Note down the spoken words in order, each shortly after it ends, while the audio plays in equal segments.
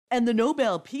And the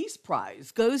Nobel Peace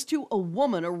Prize goes to a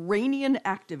woman Iranian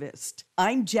activist.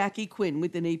 I'm Jackie Quinn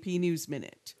with an AP News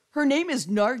Minute. Her name is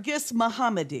Nargis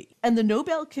Mohammadi, and the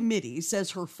Nobel Committee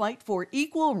says her fight for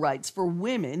equal rights for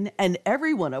women and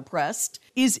everyone oppressed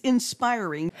is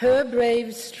inspiring. Her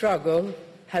brave struggle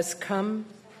has come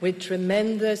with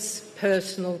tremendous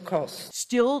personal cost.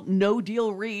 Still no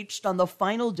deal reached on the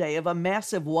final day of a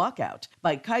massive walkout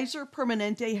by Kaiser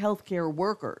Permanente healthcare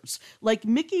workers like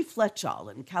Mickey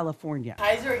Fletchall in California.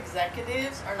 Kaiser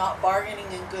executives are not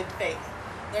bargaining in good faith.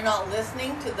 They're not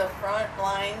listening to the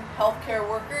frontline healthcare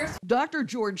workers. Dr.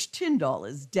 George Tyndall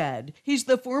is dead. He's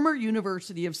the former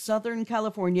University of Southern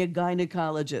California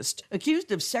gynecologist, accused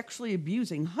of sexually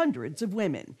abusing hundreds of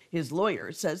women. His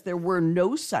lawyer says there were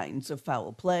no signs of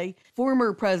foul play.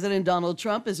 Former President Donald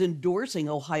Trump is endorsing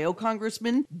Ohio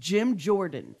Congressman Jim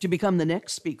Jordan to become the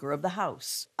next Speaker of the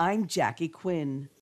House. I'm Jackie Quinn.